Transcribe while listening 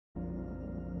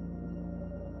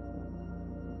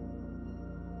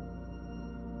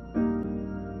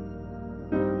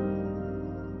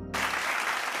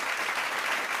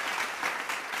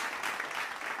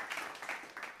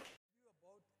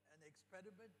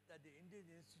that the Indian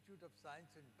Institute of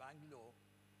Science in Bangalore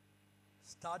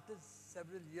started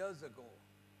several years ago,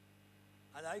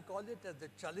 and I call it as the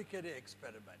Challakere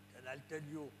Experiment, and I'll tell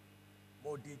you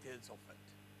more details of it.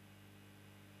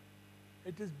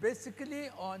 It is basically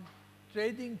on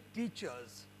training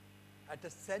teachers at a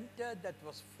center that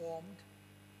was formed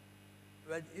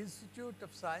when the Institute of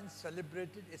Science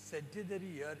celebrated its centenary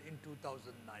year in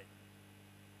 2009.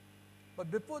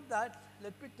 But before that,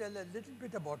 let me tell a little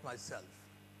bit about myself.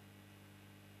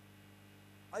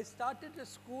 I started a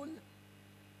school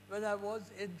when I was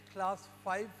in class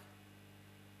 5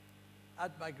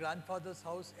 at my grandfather's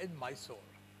house in Mysore.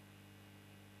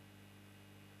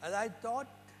 And I taught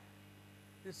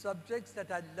the subjects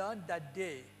that I learned that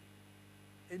day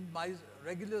in my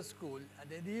regular school,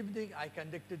 and in the evening I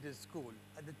conducted this school.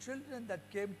 And the children that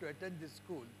came to attend this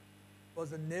school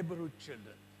was the neighborhood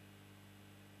children.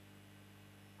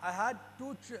 I had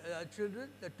two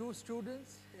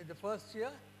students in the first year,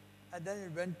 and then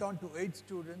it went on to 8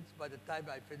 students by the time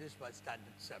I finished my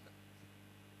standard 7.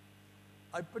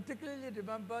 I particularly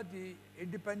remember the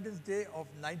Independence Day of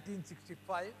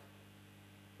 1965,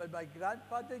 when my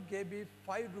grandfather gave me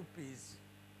 5 rupees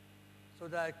so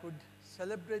that I could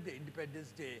celebrate the Independence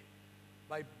Day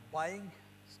by buying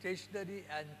stationery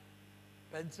and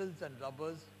pencils and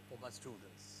rubbers for my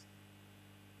students.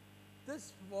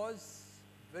 This was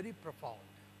very profound.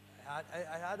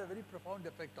 I had a very profound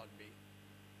effect on me.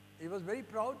 He was very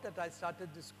proud that I started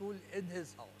the school in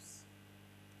his house.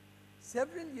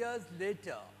 Several years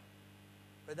later,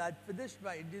 when I had finished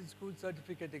my Indian School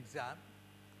Certificate exam,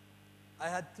 I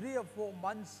had 3 or 4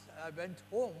 months, I went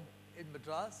home in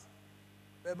Madras,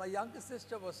 where my younger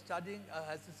sister was studying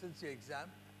her SSLC exam,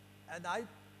 and I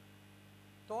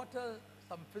taught her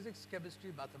some physics,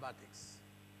 chemistry, mathematics.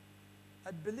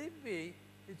 And believe me,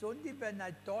 it's only when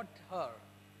I taught her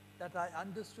that I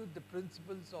understood the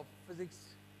principles of physics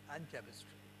and chemistry.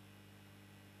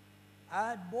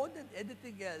 And more than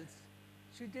anything else,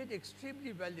 she did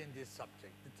extremely well in this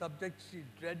subject, the subject she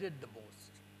dreaded the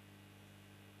most.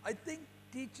 I think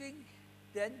teaching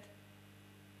then,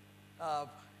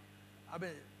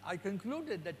 I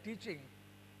concluded that teaching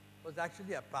was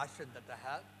actually a passion that I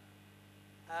have,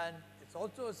 and it's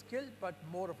also a skill, but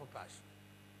more of a passion.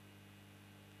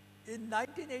 In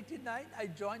 1989, I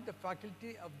joined the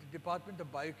faculty of the Department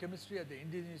of Biochemistry at the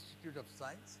Indian Institute of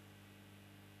Science,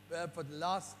 where for the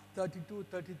last 32,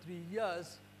 33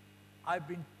 years, I've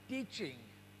been teaching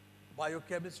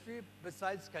biochemistry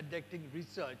besides conducting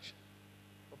research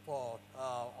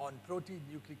on protein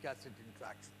nucleic acid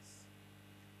interactions.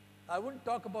 I wouldn't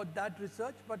talk about that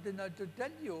research, but to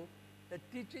tell you that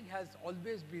teaching has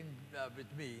always been with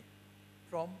me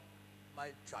from my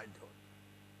childhood.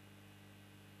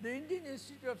 The Indian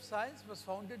Institute of Science was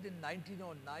founded in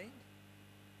 1909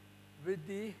 with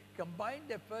the combined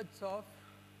efforts of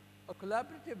a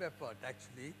collaborative effort,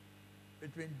 actually,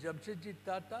 between Jamshedji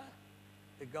Tata,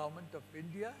 the government of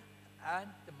India, and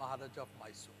the Maharaja of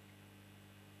Mysore.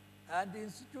 And the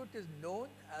institute is known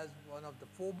as one of the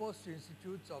foremost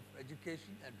institutes of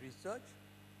education and research.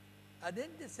 And in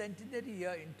the centenary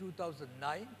year in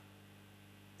 2009,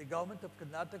 the government of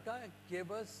Karnataka gave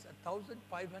us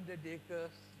 1,500 acres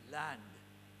land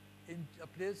in a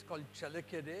place called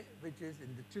Challakere, which is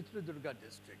in the Chitradurga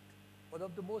district, one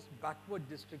of the most backward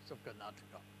districts of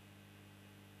Karnataka.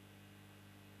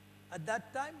 At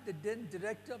that time, the then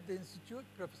director of the institute,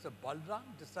 Professor Balram,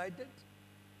 decided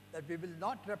that we will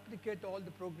not replicate all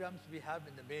the programs we have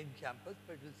in the main campus,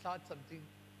 but we'll start something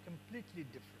completely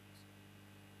different.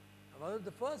 And one of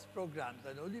the first programs,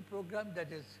 and only program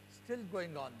that is still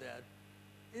going on there,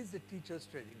 is the teachers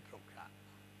training program.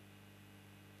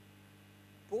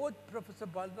 Both Professor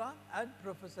Balram and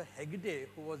Professor Hegde,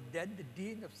 who was then the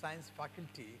Dean of Science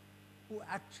Faculty, who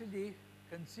actually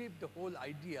conceived the whole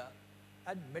idea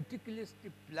and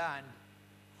meticulously planned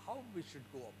how we should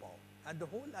go about. And the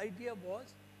whole idea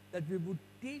was that we would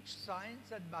teach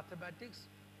science and mathematics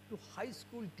to high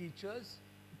school teachers,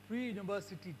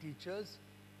 pre-university teachers,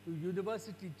 to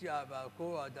university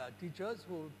teachers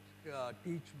who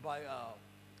teach by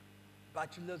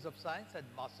bachelors of science and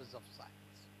masters of science.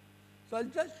 So I'll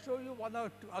just show you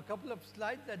a couple of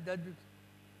slides, and then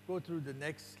we'll go through the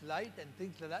next slide and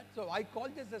things like that. So I call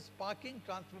this a sparking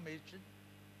transformation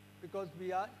because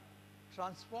we are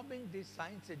transforming the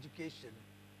science education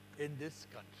in this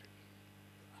country.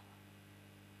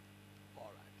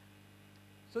 All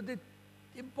right. So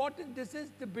this is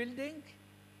the building.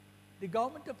 The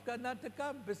government of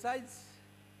Karnataka, besides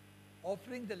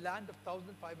offering the land of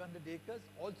 1,500 acres,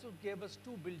 also gave us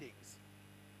 2 buildings.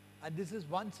 And this is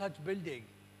one such building,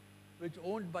 which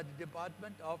owned by the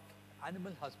Department of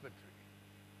Animal Husbandry.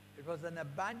 It was an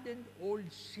abandoned old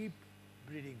sheep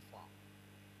breeding farm.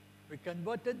 We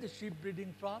converted the sheep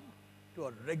breeding farm to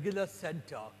a regular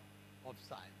center of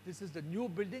science. This is the new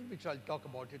building, which I'll talk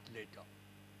about it later.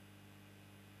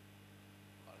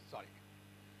 Sorry.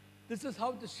 This is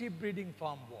how the sheep breeding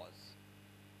farm was.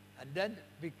 And then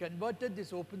we converted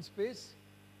this open space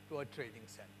to a training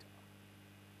center.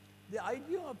 The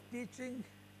idea of teaching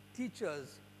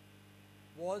teachers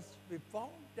was we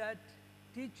found that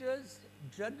teachers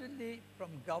generally from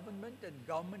government and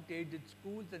government-aided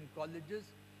schools and colleges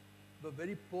were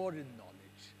very poor in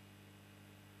knowledge.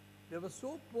 They were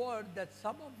so poor that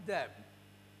some of them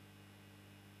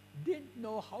didn't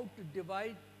know how to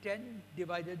divide 10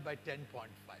 divided by 10.5.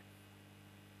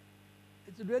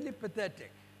 It's really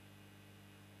pathetic.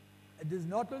 It is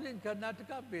not only in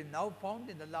Karnataka, we now found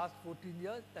in the last 14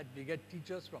 years that we get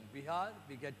teachers from Bihar,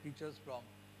 we get teachers from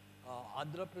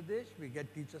Andhra Pradesh, we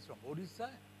get teachers from Odisha.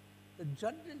 The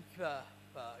general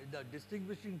the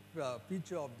distinguishing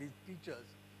feature of these teachers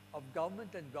of government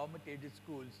and government-aided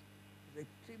schools is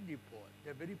extremely poor.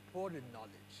 They're very poor in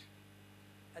knowledge.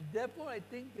 And therefore, I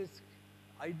think this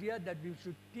idea that we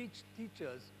should teach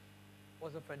teachers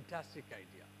was a fantastic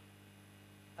idea.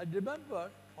 And remember,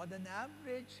 on an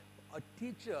average, a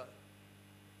teacher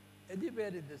anywhere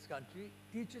in this country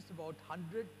teaches about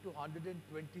 100 to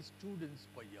 120 students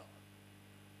per year.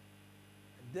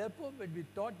 And therefore, when we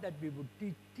thought that we would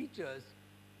teach teachers,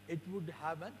 it would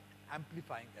have an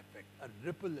amplifying effect, a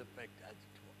ripple effect as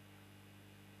it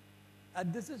were.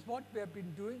 And this is what we have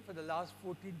been doing for the last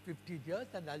 14, 15 years,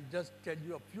 and I'll just tell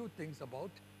you a few things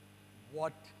about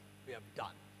what we have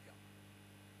done here.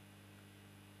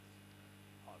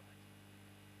 All right.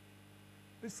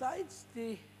 Besides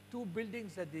the 2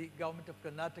 buildings that the government of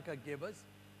Karnataka gave us,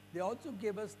 they also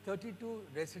gave us 32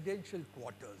 residential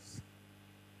quarters,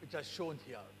 which are shown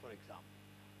here, for example.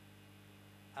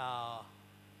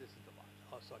 This is the one.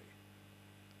 Oh, sorry.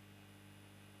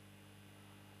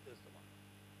 This is the one.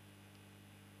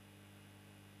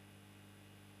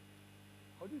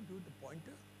 How do you do the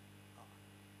pointer?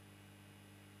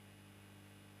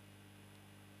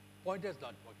 Pointer is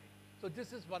not working. So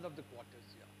this is one of the quarters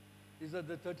here. These are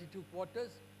the 32 quarters.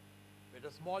 We had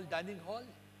a small dining hall,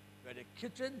 we had a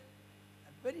kitchen,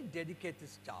 and very dedicated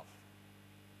staff.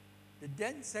 The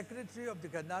then Secretary of the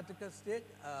Karnataka State,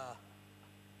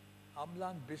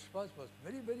 Amlan Bishwas, was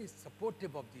very, very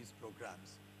supportive of these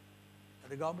programs.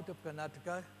 And the government of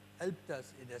Karnataka helped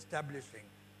us in establishing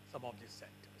some of these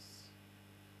centers.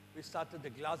 We started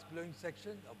the glass blowing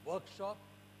section, a workshop.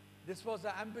 This was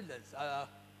an ambulance, a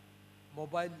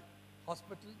mobile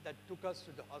hospital that took us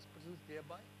to the hospitals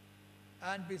nearby.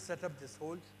 And we set up this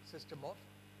whole system of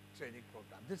training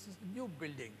program. This is the new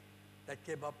building that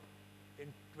came up in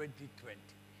 2020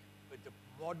 with the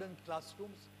modern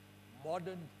classrooms,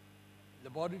 modern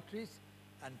laboratories,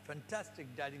 and fantastic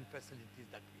dining facilities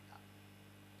that we have.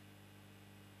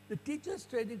 The teachers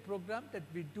training program that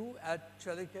we do at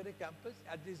Challakere campus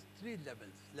at these 3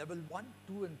 levels, level 1,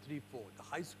 2, and 3, 4, the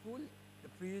high school, the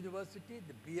pre-university,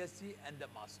 the BSc, and the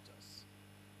masters.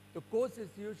 The course is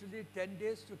usually 10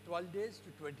 days to 12 days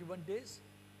to 21 days,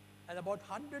 and about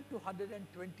 100 to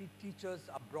 120 teachers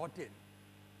are brought in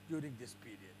during this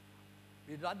period.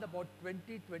 We run about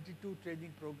 20, 22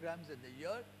 training programs in a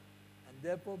year, and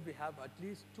therefore we have at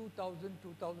least 2,000,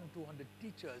 2,200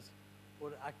 teachers who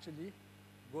are actually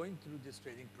going through this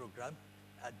training program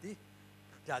at the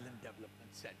Talent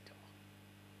Development Center.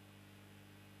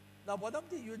 Now, one of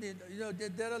the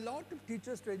there are a lot of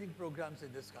teachers training programs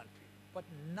in this country, but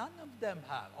none of them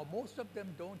have, or most of them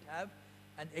don't have,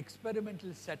 an experimental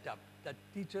setup that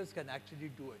teachers can actually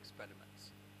do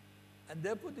experiments. And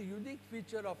therefore, the unique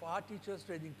feature of our teachers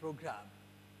training program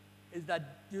is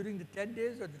that during the 10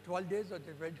 days or the 12 days or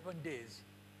the 21 days,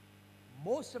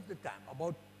 most of the time,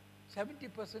 about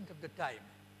 70% of the time,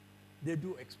 they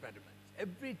do experiments.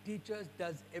 Every teacher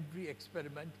does every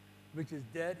experiment which is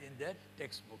there in their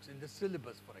textbooks, in the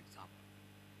syllabus, for example.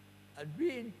 And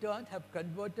we, in turn, have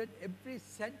converted every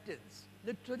sentence,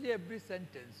 literally every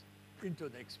sentence, into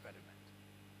the experiment.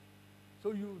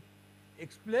 So you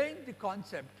explain the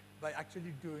concept by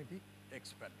actually doing the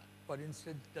experiment. For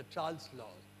instance, the Charles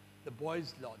law, the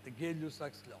Boyle's law, the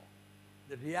Gay-Lussac's law,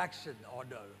 the reaction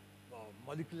order,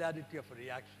 molecularity of a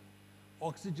reaction.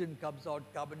 Oxygen comes out,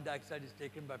 carbon dioxide is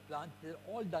taken by plants. They're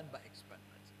all done by experiments.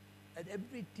 And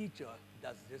every teacher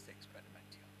does this experiment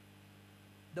here.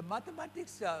 The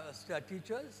mathematics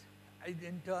teachers,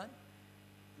 in turn,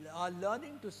 are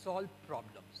learning to solve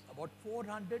problems. About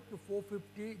 400 to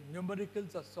 450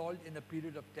 numericals are solved in a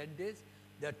period of 10 days.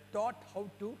 They're taught how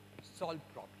to solve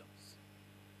problems.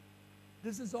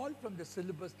 This is all from the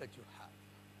syllabus that you have.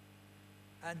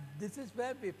 And this is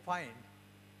where we find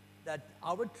that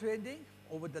our training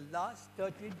over the last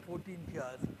 13, 14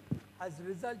 years has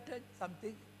resulted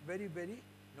something very, very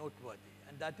noteworthy.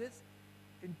 And that is,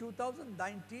 in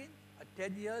 2019,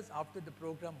 10 years after the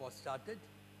program was started,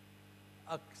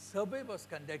 a survey was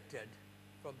conducted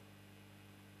from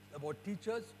about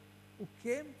teachers who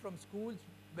came from schools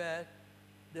where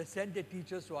they sent their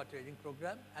teachers to our training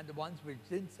program, and the ones which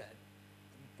didn't send,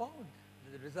 found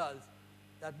the results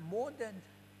that more than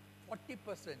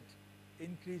 40%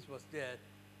 increase was there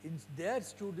in their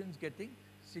students getting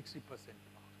 60% marks.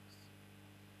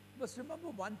 You must remember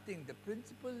one thing, the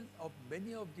principals of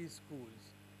many of these schools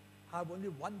have only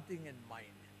one thing in mind.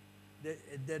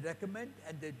 They recommend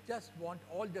and they just want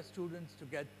all the students to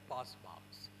get pass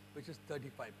marks, which is 35%.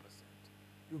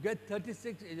 You get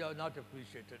 36, you are not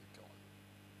appreciated at all.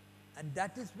 And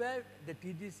that is where the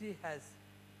TDC has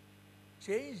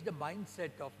changed the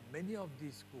mindset of many of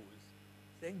these schools,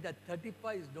 saying that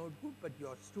 35 is not good, but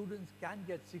your students can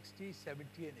get 60, 70,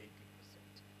 and 80%.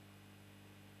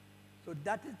 So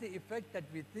that is the effect that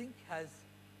we think has,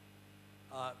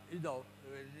 it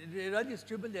really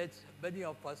stimulates many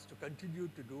of us to continue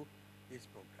to do these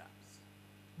programs.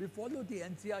 We follow the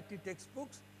NCERT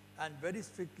textbooks and very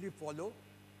strictly follow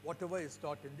whatever is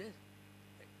taught in this.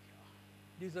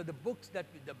 These are the books the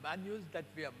manuals that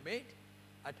we have made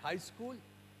at high school,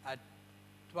 at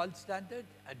 12th standard,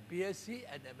 at BSc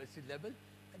and MSc level,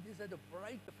 and these are the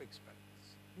variety of experiments.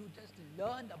 You just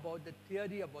learn about the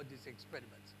theory about these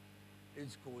experiments in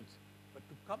schools, but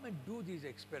to come and do these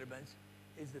experiments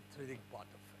is the thrilling part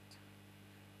of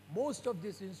it. Most of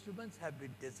these instruments have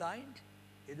been designed,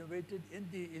 innovated in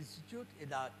the institute,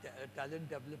 in our Talent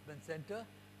Development Center,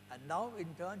 and now in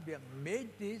turn we have made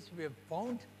these, we have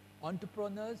found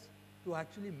entrepreneurs to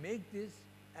actually make this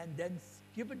and then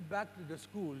give it back to the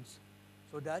schools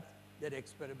so that their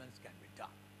experiments can be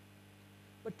done.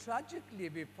 But tragically,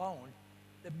 we found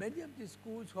that many of these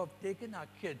schools who have taken our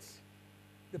kids,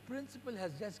 the principal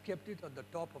has just kept it on the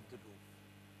top of the roof.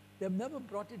 They have never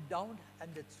brought it down, and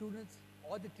the students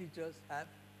or the teachers have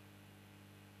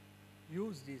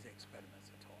used these experiments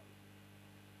at all.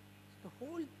 So the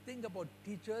whole thing about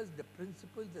teachers, the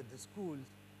principals, and the schools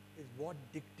is what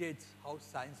dictates how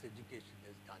science education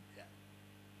is done here.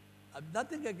 I'm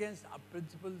nothing against our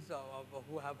principals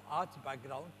who have arts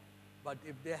background, but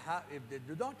if they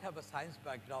do not have a science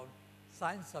background,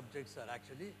 science subjects are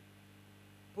actually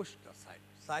pushed aside.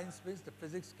 Science means the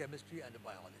physics, chemistry, and the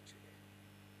biology.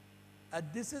 And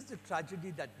this is the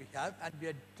tragedy that we have, and we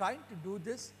are trying to do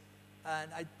this. And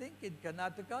I think in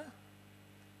Karnataka,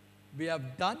 we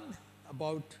have done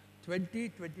about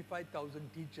 25,000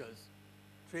 teachers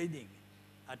training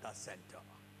at our center.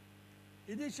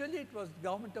 Initially, it was the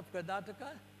government of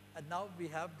Karnataka, and now we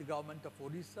have the government of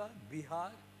Orissa,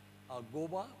 Bihar,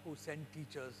 Goa, who send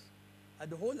teachers. And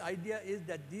the whole idea is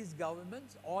that these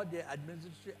governments or their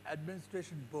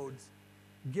administration boards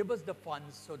give us the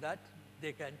funds so that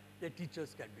their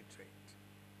teachers can be trained.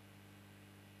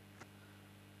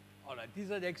 All right,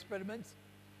 these are the experiments.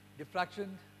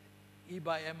 Diffraction, E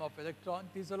by M of electron.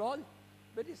 These are all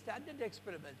very standard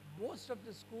experiments. Most of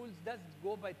the schools just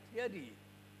go by theory,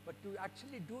 but to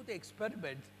actually do the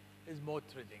experiment is more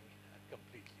thrilling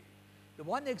completely. The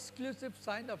one exclusive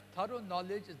sign of thorough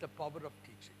knowledge is the power of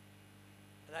teaching.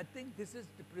 And I think this is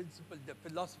the principle, the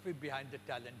philosophy behind the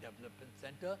Talent Development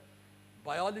Center.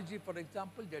 Biology, for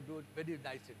example, they do it very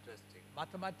nice, interesting.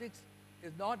 Mathematics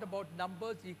is not about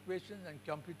numbers, equations, and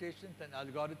computations and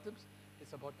algorithms.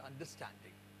 It's about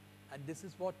understanding. And this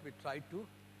is what we try to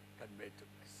convey to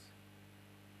this.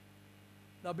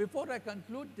 Now, before I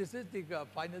conclude, this is the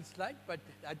final slide, but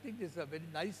I think this is a very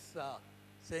nice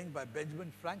saying by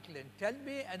Benjamin Franklin. Tell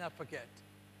me and I forget.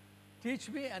 Teach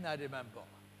me and I remember.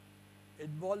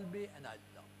 Involve me and I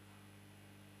love.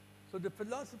 So the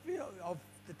philosophy of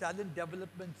the Talent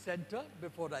Development Center,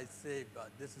 before I say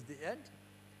this is the end,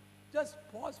 just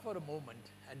pause for a moment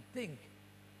and think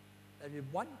that if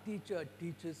one teacher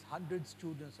teaches 100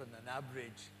 students on an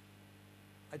average,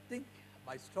 I think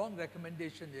my strong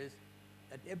recommendation is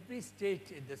that every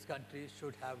state in this country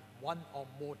should have one or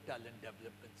more Talent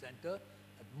Development Center,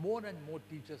 that more and more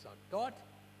teachers are taught,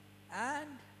 and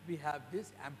we have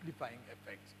this amplifying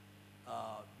effect,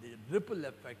 the ripple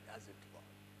effect as it were.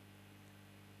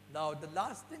 Now, the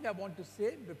last thing I want to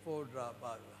say before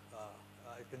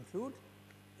I conclude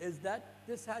is that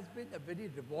this has been a very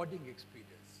rewarding experience.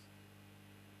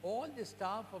 All the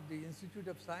staff of the Institute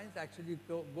of Science actually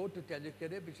go to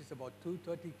Challakere, which is about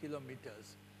 230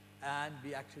 kilometers, and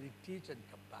we actually teach and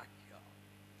come back here.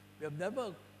 We have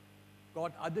never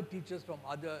got other teachers from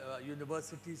other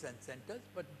universities and centers,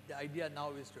 but the idea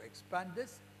now is to expand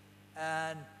this.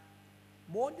 And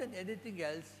more than anything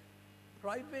else,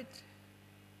 private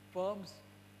firms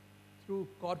through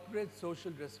corporate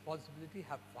social responsibility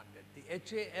have funded. The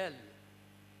HAL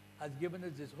has given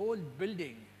us this whole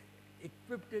building,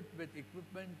 equipped it with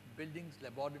equipment, buildings,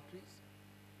 laboratories.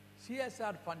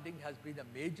 CSR funding has been a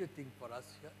major thing for us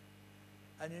here.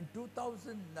 And in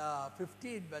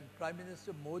 2015, when Prime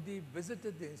Minister Modi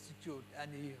visited the institute and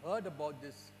he heard about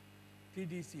this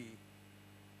TDC,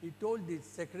 he told the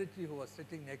secretary who was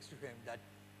sitting next to him that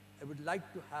I would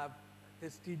like to have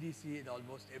this TDC in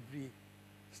almost every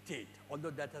state,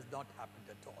 although that has not happened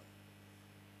at all.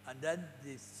 And then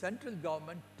the central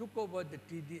government took over the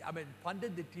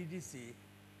funded the TDC,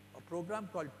 a program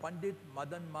called Pandit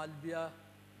Madan Malviya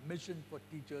Mission for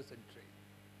Teachers and Trade.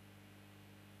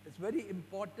 It's very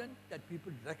important that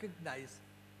people recognize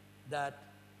that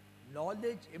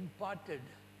knowledge imparted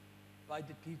by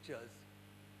the teachers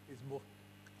is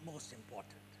most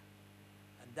important.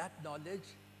 And that knowledge,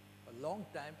 for a long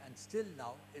time and still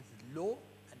now, is low,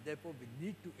 and therefore we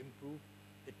need to improve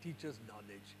the teacher's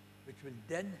knowledge, which will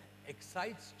then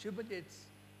excite, stimulate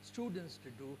students to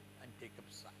do and take up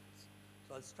science.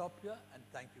 So I'll stop here and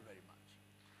thank you very much.